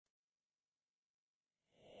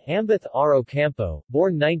Ambeth Ocampo,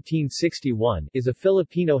 born 1961, is a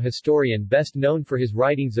Filipino historian best known for his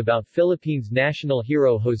writings about Philippines national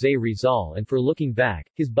hero Jose Rizal and for Looking Back,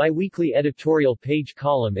 his biweekly editorial page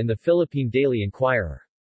column in the Philippine Daily Inquirer.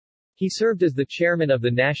 He served as the chairman of the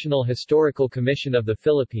National Historical Commission of the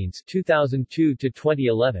Philippines 2002 to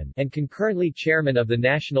 2011 and concurrently chairman of the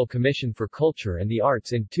National Commission for Culture and the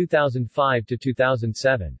Arts in 2005 to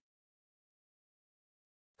 2007.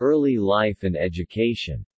 Early life and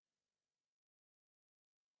education.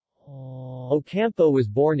 Ocampo was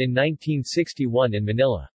born in 1961 in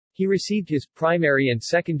Manila. He received his primary and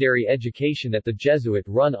secondary education at the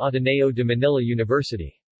Jesuit-run Ateneo de Manila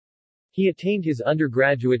University. He attained his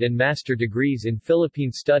undergraduate and master degrees in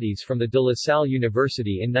Philippine Studies from the De La Salle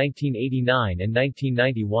University in 1989 and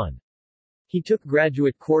 1991. He took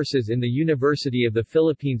graduate courses in the University of the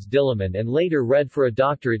Philippines Diliman and later read for a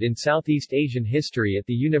doctorate in Southeast Asian History at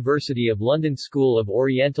the University of London School of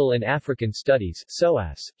Oriental and African Studies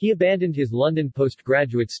 (SOAS). He abandoned his London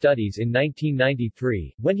postgraduate studies in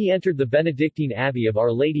 1993, when he entered the Benedictine Abbey of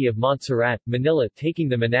Our Lady of Montserrat, Manila, taking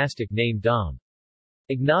the monastic name Dom.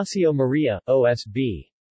 Ignacio Maria, OSB.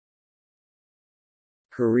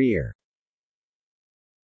 Career.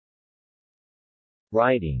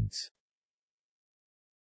 Writings.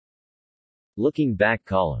 Looking Back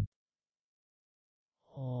column.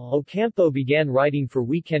 Ocampo began writing for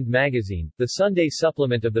Weekend Magazine, the Sunday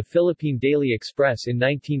supplement of the Philippine Daily Express in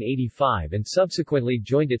 1985 and subsequently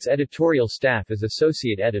joined its editorial staff as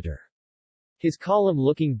associate editor. His column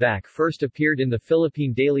Looking Back first appeared in the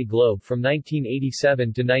Philippine Daily Globe from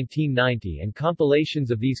 1987 to 1990 and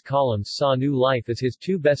compilations of these columns saw new life as his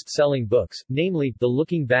two best-selling books, namely, the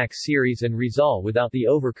Looking Back series and Rizal Without the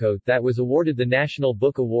Overcoat that was awarded the National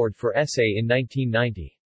Book Award for Essay in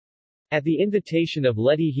 1990. At the invitation of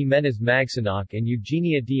Letty Jimenez Magsanok and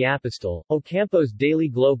Eugenia D. Apostol, Ocampo's Daily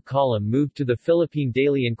Globe column moved to the Philippine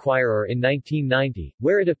Daily Inquirer in 1990,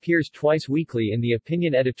 where it appears twice weekly in the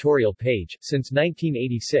opinion editorial page. Since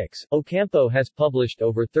 1986, Ocampo has published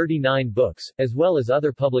over 39 books, as well as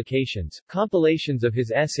other publications, compilations of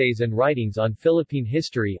his essays and writings on Philippine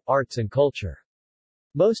history, arts and culture.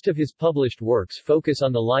 Most of his published works focus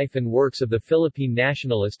on the life and works of the Philippine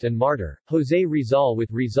nationalist and martyr, Jose Rizal,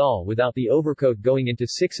 with Rizal Without the Overcoat going into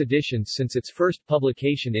 6 editions since its first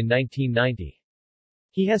publication in 1990.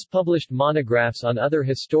 He has published monographs on other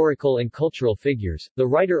historical and cultural figures, the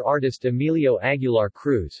writer-artist Emilio Aguilar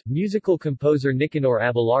Cruz, musical composer Nicanor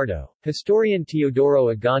Abelardo, historian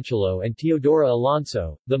Teodoro Agoncillo and Teodora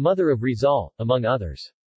Alonso, the mother of Rizal, among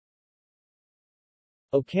others.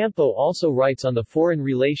 Ocampo also writes on the foreign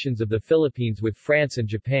relations of the Philippines with France and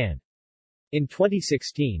Japan. In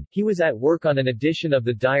 2016, he was at work on an edition of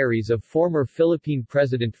the diaries of former Philippine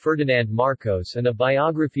President Ferdinand Marcos and a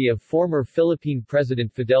biography of former Philippine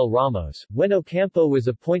President Fidel Ramos, when Ocampo was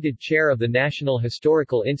appointed chair of the National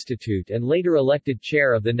Historical Institute and later elected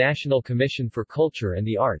chair of the National Commission for Culture and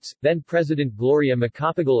the Arts. Then President Gloria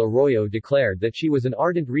Macapagal Arroyo declared that she was an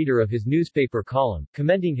ardent reader of his newspaper column,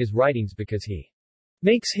 commending his writings because he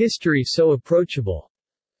makes history so approachable.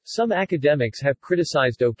 Some academics have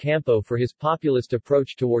criticized Ocampo for his populist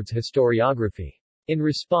approach towards historiography. In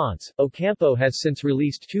response, Ocampo has since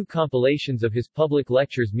released 2 compilations of his public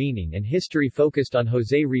lectures Meaning and History focused on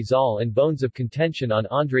Jose Rizal and Bones of Contention on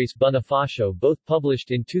Andres Bonifacio, both published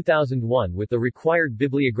in 2001 with the required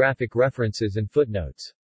bibliographic references and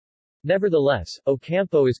footnotes. Nevertheless,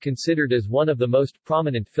 Ocampo is considered as one of the most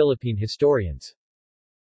prominent Philippine historians.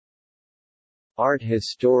 Art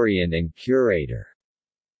historian and curator.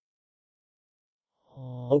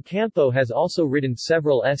 Ocampo has also written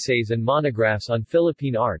several essays and monographs on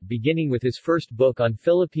Philippine art, beginning with his first book on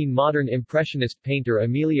Philippine modern impressionist painter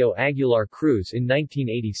Emilio Aguilar Cruz in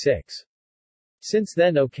 1986. Since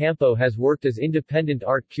then Ocampo has worked as independent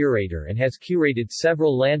art curator and has curated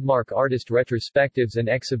several landmark artist retrospectives and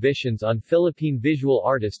exhibitions on Philippine visual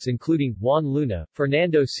artists including Juan Luna,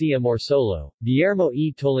 Fernando C. Amorsolo, Guillermo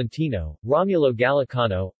E. Tolentino, Romulo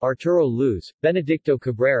Gallicano, Arturo Luz, Benedicto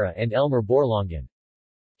Cabrera and Elmer Borlongan.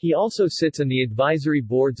 He also sits on the advisory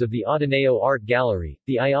boards of the Ateneo Art Gallery,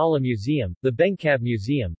 the Ayala Museum, the Bengcab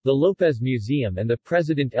Museum, the Lopez Museum and the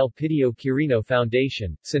President Elpidio Quirino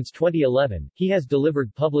Foundation. Since 2011, he has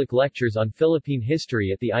delivered public lectures on Philippine history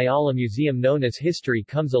at the Ayala Museum known as History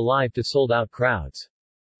Comes Alive to sold-out crowds.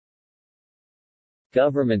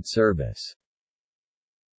 Government service.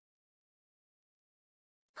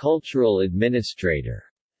 Cultural administrator.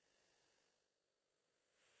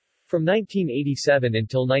 From 1987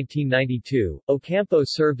 until 1992, Ocampo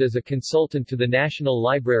served as a consultant to the National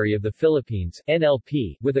Library of the Philippines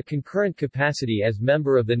 (NLP), with a concurrent capacity as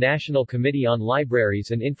member of the National Committee on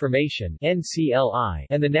Libraries and Information (NCLI)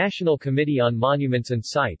 and the National Committee on Monuments and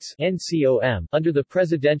Sites (NCOM), under the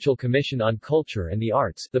Presidential Commission on Culture and the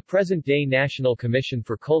Arts, the present-day National Commission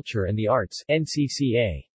for Culture and the Arts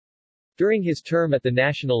 (NCCA). During his term at the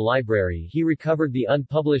National Library he recovered the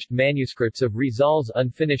unpublished manuscripts of Rizal's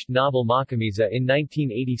unfinished novel Macamisa in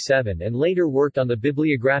 1987 and later worked on the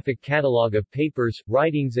bibliographic catalogue of papers,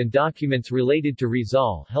 writings and documents related to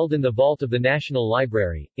Rizal held in the vault of the National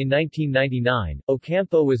Library. In 1999,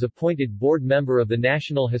 Ocampo was appointed board member of the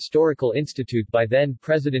National Historical Institute by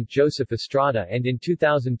then-President Joseph Estrada, and in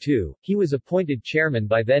 2002, he was appointed chairman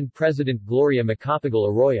by then-President Gloria Macapagal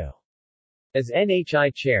Arroyo. As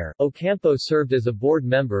NHI chair, Ocampo served as a board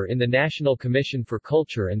member in the National Commission for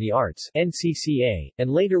Culture and the Arts (NCCA),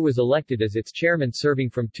 and later was elected as its chairman, serving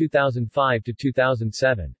from 2005 to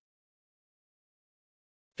 2007.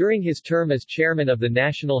 During his term as chairman of the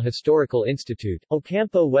National Historical Institute,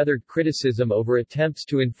 Ocampo weathered criticism over attempts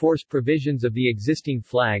to enforce provisions of the existing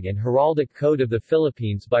flag and heraldic code of the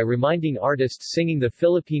Philippines by reminding artists singing the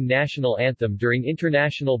Philippine national anthem during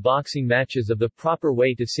international boxing matches of the proper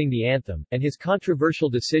way to sing the anthem, and his controversial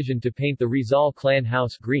decision to paint the Rizal clan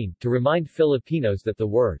house green, to remind Filipinos that the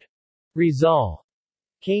word Rizal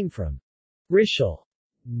came from Rishal,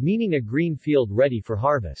 meaning a green field ready for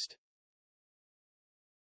harvest.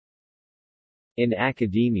 In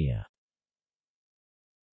academia,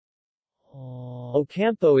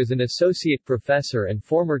 Ocampo is an associate professor and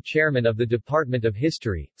former chairman of the Department of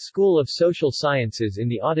History, School of Social Sciences in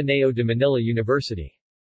the Ateneo de Manila University.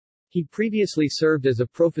 He previously served as a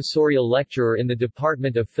professorial lecturer in the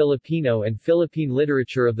Department of Filipino and Philippine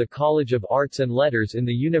Literature of the College of Arts and Letters in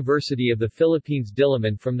the University of the Philippines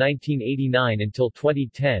Diliman from 1989 until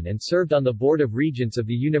 2010 and served on the Board of Regents of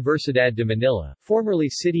the Universidad de Manila, formerly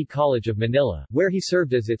City College of Manila, where he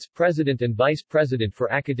served as its president and vice president for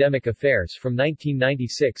academic affairs from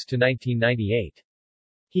 1996 to 1998.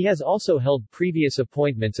 He has also held previous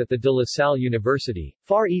appointments at the De La Salle University,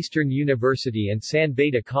 Far Eastern University and San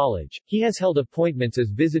Beda College. He has held appointments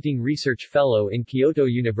as visiting research fellow in Kyoto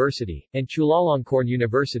University, and Chulalongkorn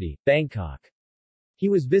University, Bangkok. He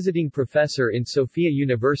was visiting professor in Sophia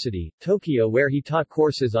University, Tokyo, where he taught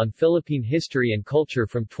courses on Philippine history and culture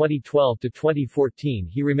from 2012 to 2014.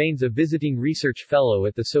 He remains a visiting research fellow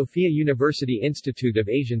at the Sophia University Institute of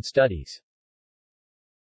Asian Studies.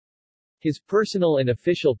 His personal and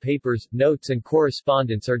official papers, notes and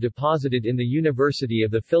correspondence are deposited in the University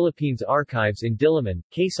of the Philippines Archives in Diliman,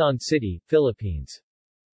 Quezon City, Philippines.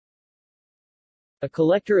 A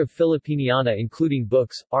collector of Filipiniana including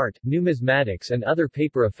books, art, numismatics and other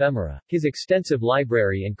paper ephemera, his extensive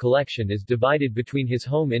library and collection is divided between his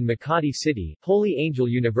home in Makati City, Holy Angel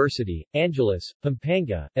University, Angeles,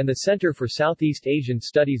 Pampanga, and the Center for Southeast Asian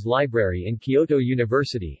Studies Library in Kyoto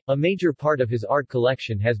University. A major part of his art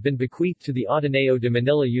collection has been bequeathed to the Ateneo de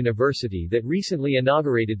Manila University that recently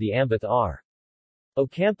inaugurated the Ambeth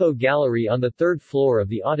Ocampo Gallery on the third floor of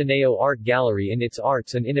the Ateneo Art Gallery in its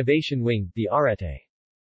Arts and Innovation Wing, the Arete.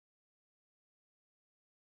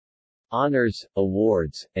 Honors,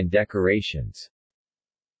 awards, and decorations.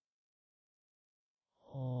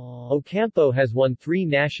 Ocampo has won 3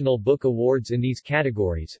 National Book Awards in these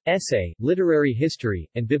categories: Essay, Literary History,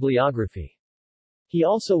 and Bibliography. He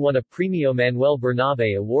also won a Premio Manuel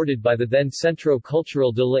Bernabe awarded by the then Centro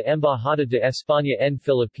Cultural de la Embajada de España en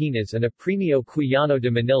Filipinas and a Premio Quijano de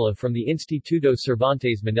Manila from the Instituto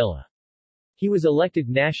Cervantes Manila. He was elected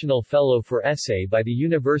National Fellow for Essay by the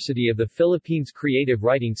University of the Philippines Creative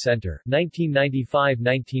Writing Center,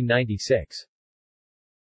 1995-1996.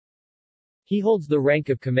 He holds the rank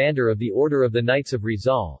of Commander of the Order of the Knights of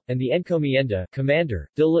Rizal, and the Encomienda Commander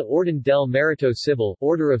de la Orden del Mérito Civil,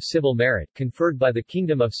 Order of Civil Merit, conferred by the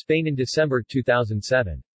Kingdom of Spain in December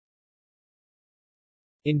 2007.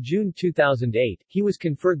 In June 2008, he was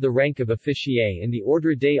conferred the rank of Officier in the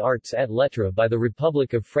Ordre des Arts et Lettres by the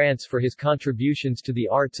Republic of France for his contributions to the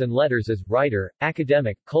arts and letters as writer,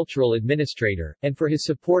 academic, cultural administrator, and for his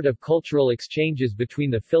support of cultural exchanges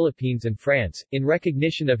between the Philippines and France. In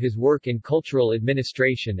recognition of his work in cultural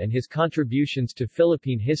administration and his contributions to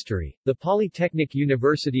Philippine history, the Polytechnic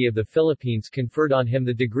University of the Philippines conferred on him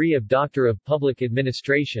the degree of Doctor of Public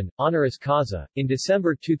Administration, honoris causa, in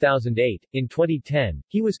December 2008. In 2010,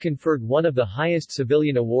 He was conferred one of the highest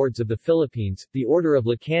civilian awards of the Philippines, the Order of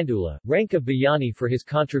Lacandula, rank of Bayani, for his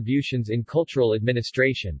contributions in cultural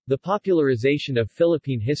administration, the popularization of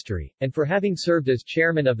Philippine history, and for having served as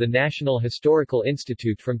chairman of the National Historical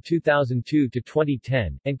Institute from 2002 to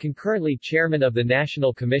 2010, and concurrently chairman of the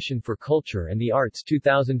National Commission for Culture and the Arts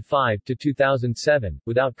 2005 to 2007,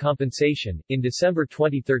 without compensation. In December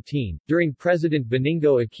 2013, during President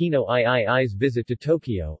Benigno Aquino III's visit to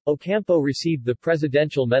Tokyo, Ocampo received the Presidential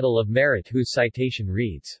Medal of Merit, whose citation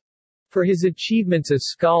reads, "For his achievements as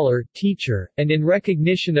scholar, teacher, and in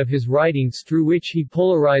recognition of his writings through which he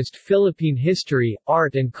polarized Philippine history,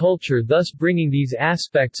 art and culture, thus bringing these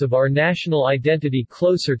aspects of our national identity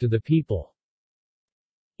closer to the people."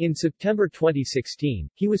 In September 2016,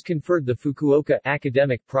 he was conferred the Fukuoka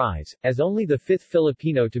Academic Prize, as only the fifth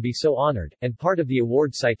Filipino to be so honored, and part of the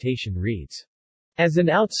award citation reads, "As an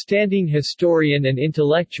outstanding historian and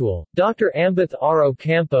intellectual, Dr. Ambeth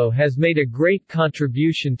Ocampo has made a great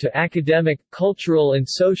contribution to academic, cultural and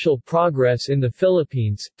social progress in the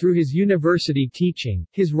Philippines, through his university teaching,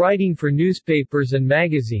 his writing for newspapers and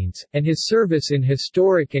magazines, and his service in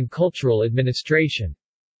historic and cultural administration.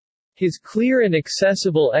 His clear and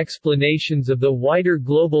accessible explanations of the wider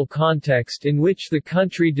global context in which the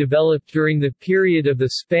country developed during the period of the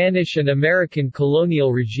Spanish and American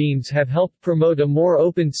colonial regimes have helped promote a more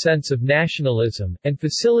open sense of nationalism, and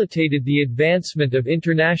facilitated the advancement of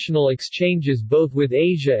international exchanges both with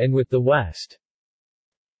Asia and with the West."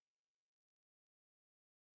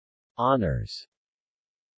 Honors.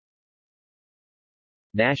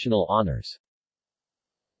 National honors.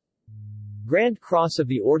 Grand Cross of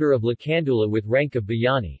the Order of Lacandula with rank of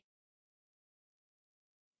Bayani.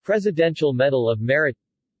 Presidential Medal of Merit.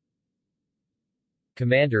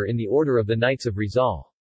 Commander in the Order of the Knights of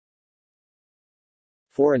Rizal.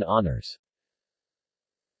 Foreign honors.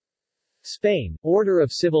 Spain, Order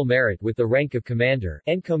of Civil Merit with the rank of Commander,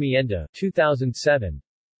 Encomienda, 2007.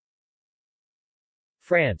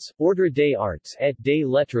 France, Ordre des Arts et des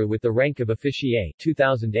Lettres with the rank of Officier,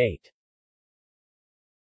 2008.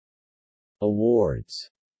 Awards.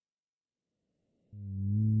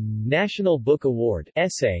 National Book Award,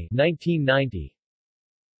 Essay, 1990.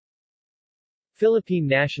 Philippine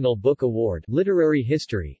National Book Award, Literary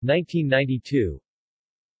History, 1992.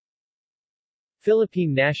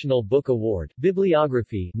 Philippine National Book Award,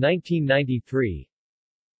 Bibliography, 1993.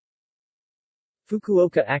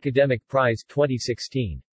 Fukuoka Academic Prize,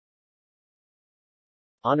 2016.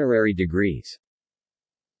 Honorary degrees.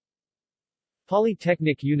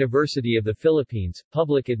 Polytechnic University of the Philippines,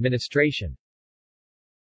 Public Administration.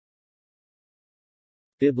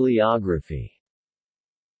 Bibliography.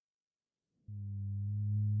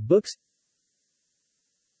 Books.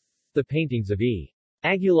 The Paintings of E.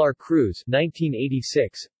 Aguilar Cruz,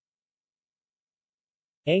 1986.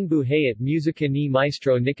 Ang Buhay at Musica ni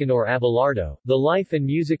Maestro Nicanor Abelardo, The Life and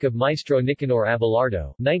Music of Maestro Nicanor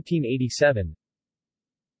Abelardo, 1987.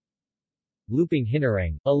 Luping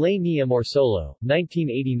Hinarang, A Ley ni Amor Solo,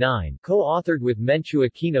 1989, co-authored with Menchu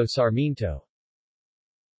Aquino Sarmiento.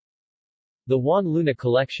 The Juan Luna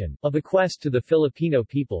Collection, A Bequest to the Filipino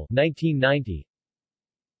People, 1990.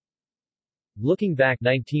 Looking Back,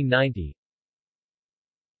 1990.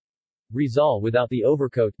 Rizal Without the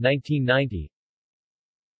Overcoat, 1990.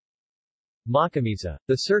 Macamisa,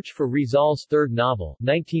 The Search for Rizal's Third Novel,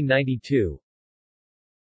 1992.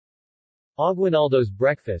 Aguinaldo's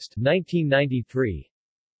Breakfast, 1993.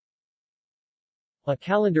 A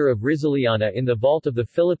Calendar of Rizaliana in the Vault of the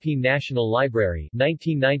Philippine National Library,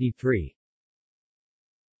 1993.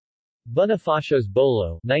 Bonifacio's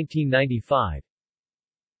Bolo, 1995.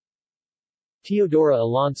 Teodora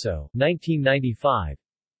Alonso, 1995.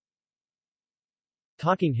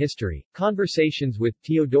 Talking History, Conversations with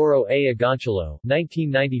Teodoro A. Agoncillo,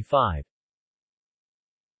 1995.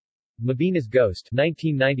 Mabina's Ghost,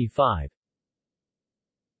 1995.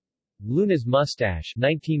 Luna's Mustache,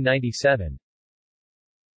 1997.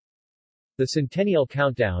 The Centennial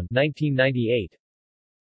Countdown, 1998.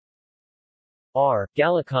 R.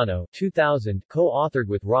 Gallicano, 2000, co-authored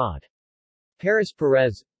with Rod. Paris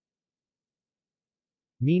Perez.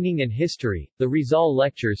 Meaning and History, The Rizal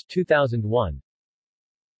Lectures, 2001.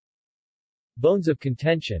 Bones of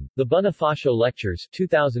Contention, The Bonifacio Lectures,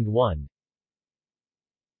 2001.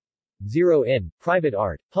 Zero In, Private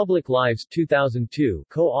Art, Public Lives, 2002,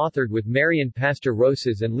 co-authored with Marian Pastor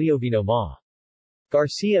Rosas and Leovino Ma.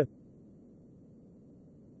 Garcia.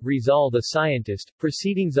 Rizal the Scientist,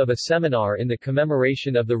 Proceedings of a Seminar in the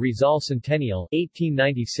Commemoration of the Rizal Centennial,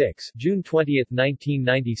 1896, June 20,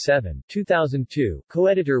 1997, 2002,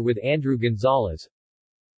 co-editor with Andrew Gonzalez.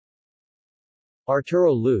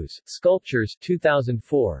 Arturo Luz, Sculptures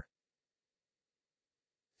 2004.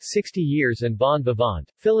 60 Years and Bon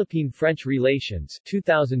Vivant, Philippine-French Relations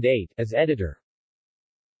 2008, as editor.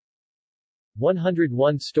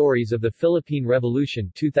 101 Stories of the Philippine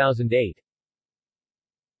Revolution 2008.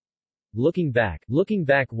 Looking Back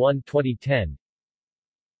 1 2010.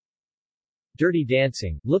 Dirty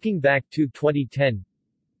Dancing, Looking Back 2 2010.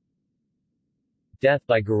 Death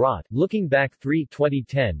by Garrote, Looking Back 3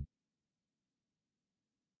 2010.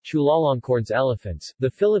 Chulalongkorn's Elephants, The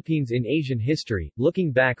Philippines in Asian History,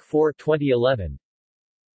 Looking Back 4 2011.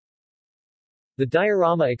 The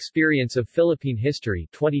Diorama Experience of Philippine History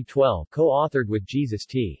 2012, co-authored with Jesus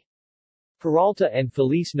T. Peralta and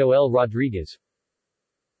Felice Noel Rodriguez.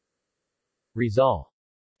 Rizal's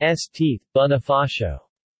Teeth,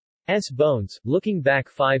 Bonifacio's Bones, Looking Back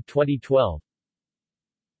 5 2012.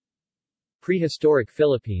 Prehistoric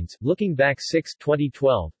Philippines, Looking Back 6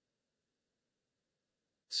 2012.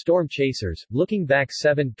 Storm Chasers, Looking Back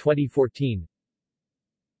 7 2014.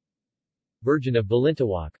 Virgin of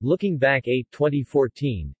Balintawak, Looking Back 8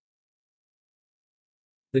 2014.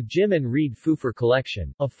 The Jim and Reed Pfeiffer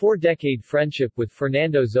Collection, A Four-Decade Friendship with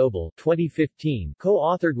Fernando Zobel 2015,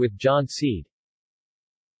 co-authored with John Seed.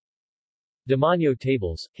 Demonyo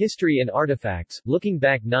Tables, History and Artifacts, Looking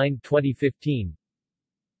Back 9 2015.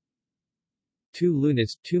 Two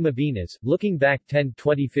Lunas, Two Mabinas, Looking Back 10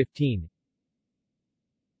 2015.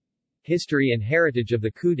 History and Heritage of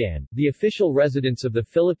the Kudan, the official residence of the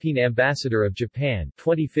Philippine Ambassador of Japan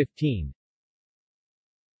 2015.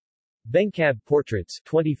 Bengkab Portraits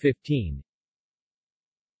 2015.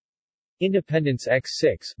 Independence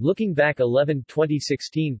X6, Looking Back 11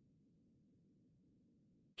 2016.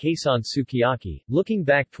 Quezon Sukiyaki, Looking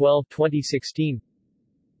Back 12 2016.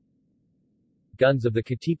 Guns of the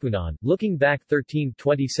Katipunan, Looking Back 13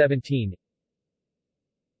 2017.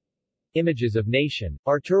 Images of Nation,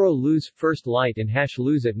 Arturo Luz, First Light and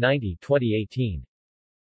Luz at 90 2018.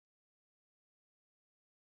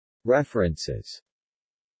 References